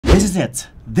This is it.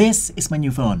 This is my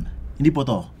new phone. Hindi po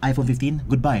to. iPhone 15,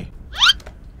 goodbye.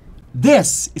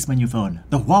 This is my new phone.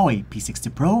 The Huawei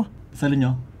P60 Pro. Salo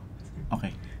nyo?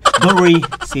 Okay. Don't worry,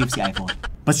 save si iPhone.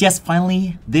 But yes,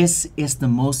 finally, this is the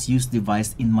most used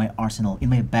device in my arsenal,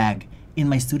 in my bag, in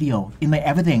my studio, in my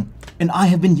everything. And I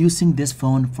have been using this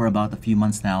phone for about a few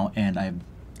months now, and I've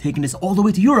taken this all the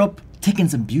way to Europe, taken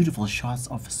some beautiful shots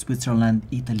of Switzerland,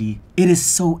 Italy. It is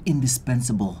so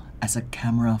indispensable as a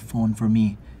camera phone for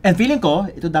me. And feeling ko,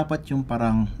 ito dapat yung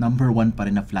parang number 1 pa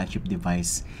rin na flagship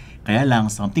device. Kaya lang,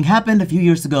 something happened a few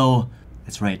years ago.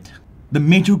 That's right. The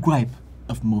major gripe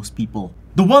of most people.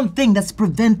 The one thing that's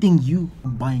preventing you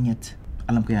from buying it.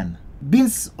 Alam ko yan.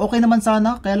 Vince, okay naman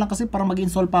sana. Kaya lang kasi parang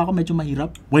mag-install pa ako, medyo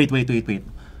mahirap. Wait.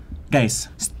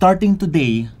 Guys, starting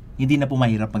today, hindi na po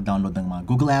mahirap mag-download ng mga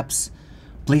Google apps,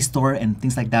 Play Store, and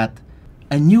things like that.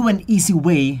 A new and easy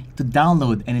way to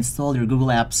download and install your Google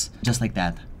apps just like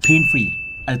that. Pain-free.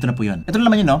 Ito na po yun. Ito na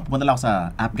naman yun, no? Pumunta lang ako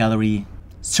sa app gallery.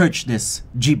 Search this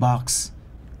Gbox.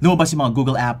 Lumabas yung mga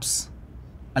Google apps.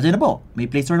 At dyan na po. May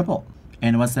Play Store na po.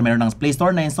 And once na meron ng Play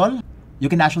Store na install, you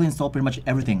can actually install pretty much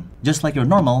everything. Just like your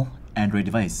normal Android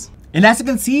device. And as you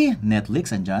can see,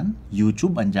 Netflix andyan,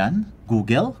 YouTube andyan,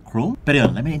 Google, Chrome. Pero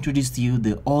yun, let me introduce to you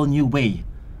the all-new way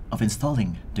of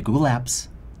installing the Google apps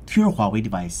to your Huawei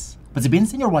device. But si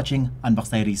Vince and you're watching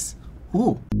Unbox Diaries.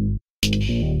 Ooh.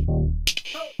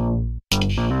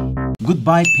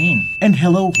 Goodbye pain. And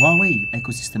hello Huawei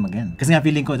ecosystem again. Kasi nga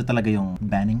feeling ko ito talaga yung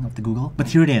banning of the Google. But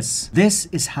here it is. This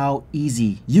is how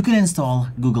easy you can install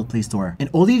Google Play Store. And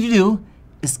all you need to do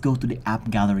is go to the app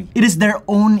gallery. It is their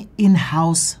own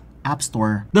in-house app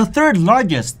store. The third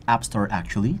largest app store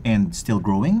actually. And still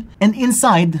growing. And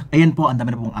inside, ayan po, ang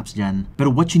dami na pong apps dyan.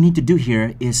 Pero what you need to do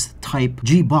here is type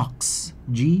Gbox.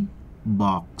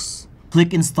 Gbox.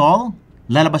 Click install.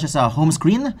 Lalabas siya sa home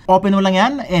screen. Open mo lang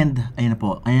yan and ayan na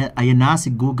po. Ayan na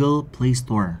si Google Play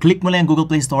Store. Click mo lang yung Google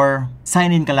Play Store.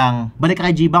 Sign in ka lang. Balik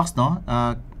ka kay Gbox, no?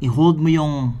 I-hold mo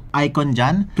yung icon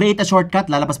dyan. Create a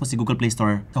shortcut. Lalabas po si Google Play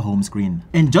Store sa home screen.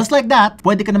 And just like that,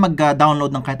 pwede ka na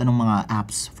mag-download ng kahit anong mga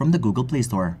apps from the Google Play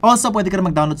Store. Also, pwede ka na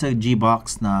mag-download sa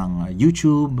Gbox ng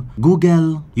YouTube,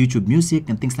 Google, YouTube Music,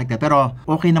 and things like that. Pero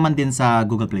okay naman din sa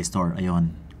Google Play Store.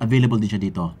 Ayun. Available din siya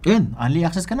dito. Ayun, only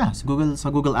access ka na sa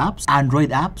Google Apps, Android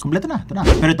apps, kompleto na, ito na.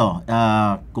 Pero ito,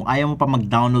 kung ayaw mo pa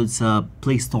mag-download sa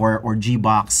Play Store or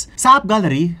Gbox, sa App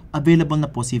Gallery, available na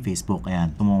po si Facebook.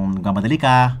 Ayan, kung nagmamadali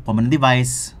ka, pumana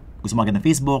device, gusto mo agad ng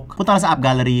Facebook, punta ka sa App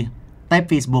Gallery, type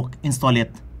Facebook, install it,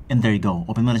 and there you go.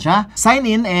 Open mo na siya, sign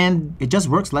in, and it just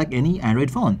works like any Android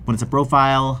phone. Punta sa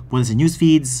profile, punta sa news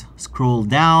feeds, scroll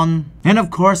down, and of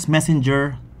course,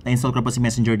 Messenger. Na-install ko po si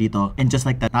Messenger dito. And just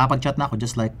like that, nakapag-chat na ako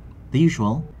just like the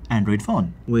usual Android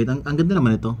phone. Wait, ang ganda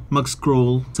naman ito.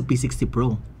 Mag-scroll sa P60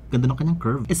 Pro. Ganda ng kanyang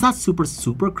curve. It's not super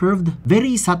curved.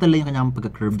 Very subtle lang yung kanyang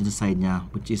pagka-curve dito sa side niya,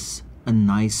 which is a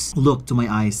nice look to my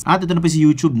eyes. At ito na po si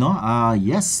YouTube, no?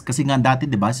 Yes, kasi nga dati,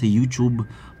 diba, sa YouTube,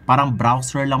 parang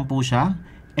browser lang po siya.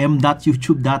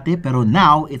 m.youtube dati, pero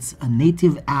now it's a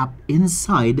native app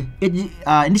inside.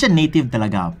 Hindi siya native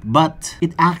talaga, but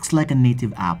it acts like a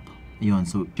native app. Ayun,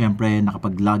 so syempre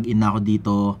nakapag-login na ako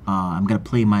dito. I'm gonna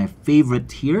play my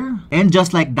favorite here. And just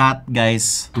like that,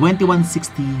 guys,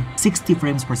 2160, 60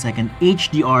 frames per second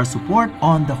HDR support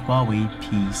on the Huawei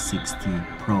P60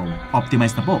 Pro.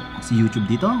 Optimized na po si YouTube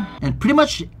dito. And pretty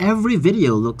much every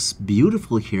video looks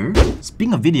beautiful here.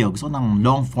 Speaking of video, gusto ko ng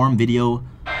long form video.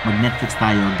 Mag-Netflix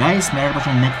tayo. Guys, meron pa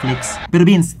siyang Netflix. Pero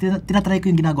Vince, tinatry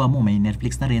ko yung ginagawa mo. May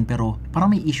Netflix na rin, pero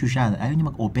parang may issue siya. Ayaw niya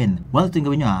mag-open. Well, ito yung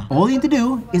gawin nyo ha. All you need to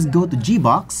do is go to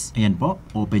Gbox. Ayan po.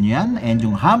 Open nyo yan. And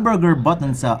yung hamburger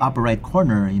button sa upper right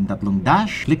corner, yung tatlong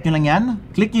dash. Click nyo lang yan.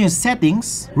 Click nyo yung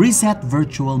settings. Reset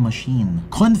virtual machine.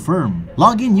 Confirm.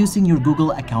 Log in using your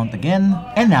Google account again.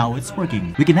 And now it's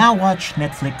working. We can now watch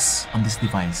Netflix on this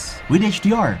device with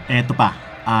HDR. Eto pa.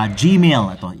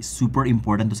 Gmail. Ito is super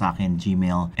important to sa akin,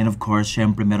 Gmail. And of course,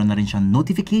 syempre meron na rin siyang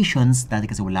notifications. Dati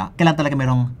kasi wala. Kailan talaga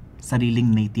merong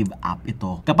sariling native app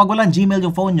ito. Kapag walang Gmail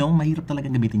yung phone nyo, mahirap talaga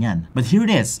gamitin yan. But here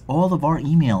it is. All of our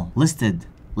email listed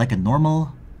like a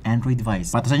normal Android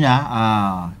device. Para sa niya,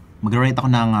 mag-rate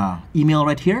ako ng email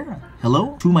right here.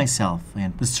 Hello to myself.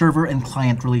 And the server and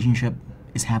client relationship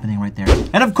is happening right there.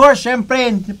 And of course,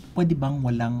 syempre, pwede bang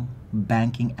walang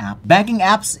banking app? Banking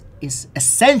apps is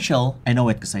essential. I know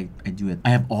it because I do it. I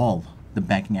have all the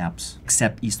banking apps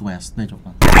except East West. No, joke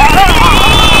lang.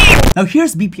 Now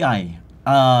here's BPI.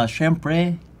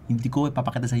 Syempre, hindi ko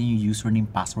ipapakita sa inyo yung username,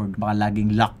 password. Baka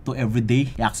laging lock to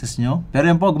everyday i-access nyo. Pero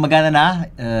yan po, gumagana na.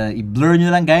 I-blur nyo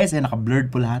lang guys.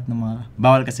 Naka-blurred po lahat ng mga...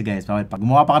 Bawal kasi guys. Bawal pa.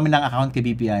 Gumawa pa kami ng account kay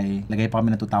BPI. Lagay pa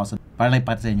kami ng 2,000. Para lang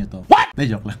ipakita sa inyo to. What? No,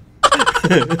 joke lang.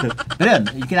 But yun,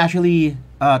 you can actually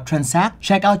transact,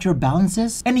 check out your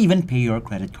balances, and even pay your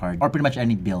credit card or pretty much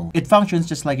any bill. It functions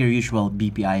just like your usual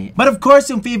BPI. But of course,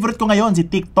 yung favorite ko ngayon, si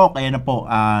TikTok. Ayan na po,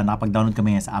 nakapag-download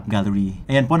kami sa app gallery.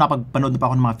 Ayan po, nakapag-panood na pa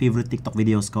ako ng mga favorite TikTok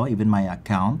videos ko, even my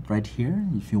account right here.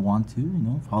 If you want to,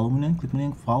 follow mo na, click mo na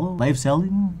yung follow. Live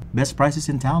selling, best prices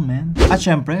in town, man. At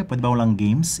syempre, pwede ba walang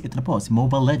games? Ito na po, si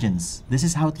Mobile Legends. This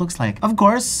is how it looks like. Of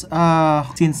course,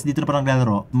 since dito na pa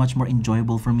naglalaro, much more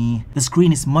enjoyable for me. The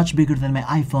screen is much bigger than my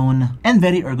iPhone, and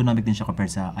very ergonomic din siya compared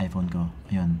sa iPhone ko.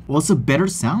 Ayun. Also better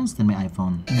sounds than my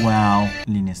iPhone. Wow.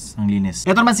 Linis. Ang linis.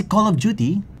 Ito naman si Call of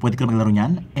Duty. Pwede ka maglaro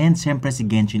niyan. And siyempre si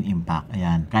Genshin Impact.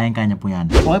 Ayan. Kayang-kaya po yan.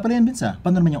 Okay pala yan, Vince.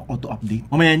 Paano naman yung auto-update?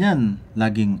 Mamaya niyan,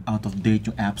 laging out of date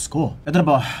yung apps ko. Ito na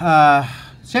po.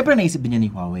 Siyempre naisip din niya ni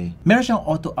Huawei. Meron siyang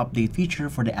auto-update feature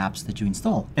for the apps that you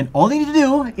install. And all you need to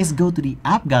do is go to the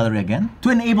app gallery again. To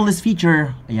enable this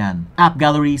feature, ayan, app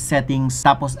gallery settings,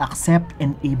 tapos accept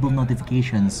enable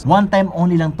notifications. One time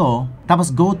only lang to,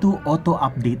 tapos go to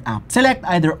auto-update app. Select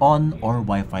either on or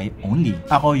Wi-Fi only.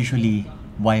 Ako usually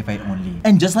Wi-Fi only.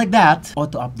 And just like that,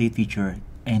 auto-update feature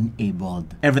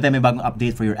enabled. Every time may bagong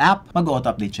update for your app,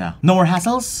 mag-auto-update siya. No more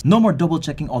hassles, no more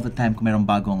double-checking all the time kung mayroong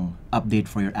bagong update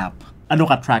for your app. Ano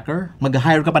ka, tracker?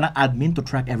 Mag-hire ka pa ng admin to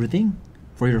track everything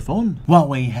for your phone?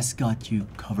 Huawei has got you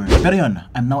covered. Pero yun,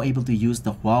 I'm now able to use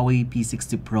the Huawei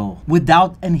P60 Pro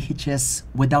without any hitches,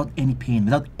 without any pain,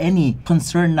 without any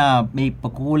concern na may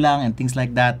pagkukulang and things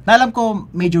like that. Na alam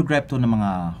ko, major gripe to ng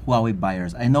mga Huawei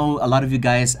buyers. I know a lot of you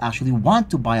guys actually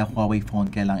want to buy a Huawei phone,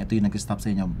 kaya lang ito yung nag-stop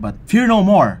sa inyo. But fear no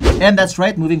more. And that's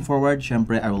right, moving forward,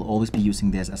 syempre, I will always be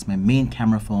using this as my main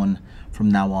camera phone from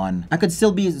now on. I could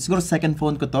still be, siguro second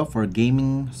phone ko to for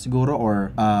gaming siguro,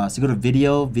 or siguro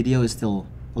video. Video is still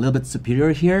a little bit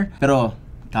superior here. Pero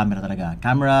camera talaga.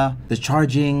 Camera, the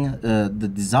charging,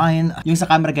 the design. Yung sa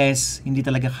camera, guys, hindi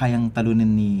talaga kayang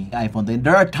talunin ni iPhone.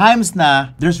 There are times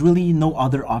na there's really no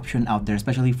other option out there,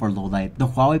 especially for low light.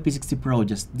 The Huawei P60 Pro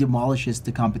just demolishes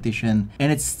the competition.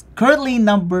 And it's currently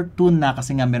number 2 na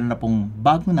kasi nga meron na pong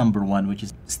bagong number 1, which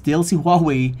is still si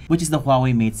Huawei, which is the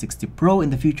Huawei Mate 60 Pro.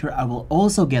 In the future, I will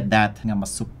also get that. Nga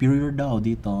mas superior daw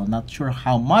dito. Not sure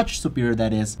how much superior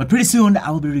that is. But pretty soon,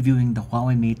 I will be reviewing the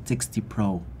Huawei Mate 60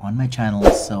 Pro on my channel.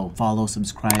 So follow,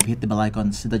 subscribe, hit the bell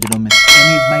icon so that you don't miss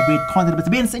any of my great content.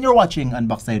 But and you're watching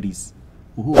Unbox Diaries.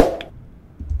 Woohoo!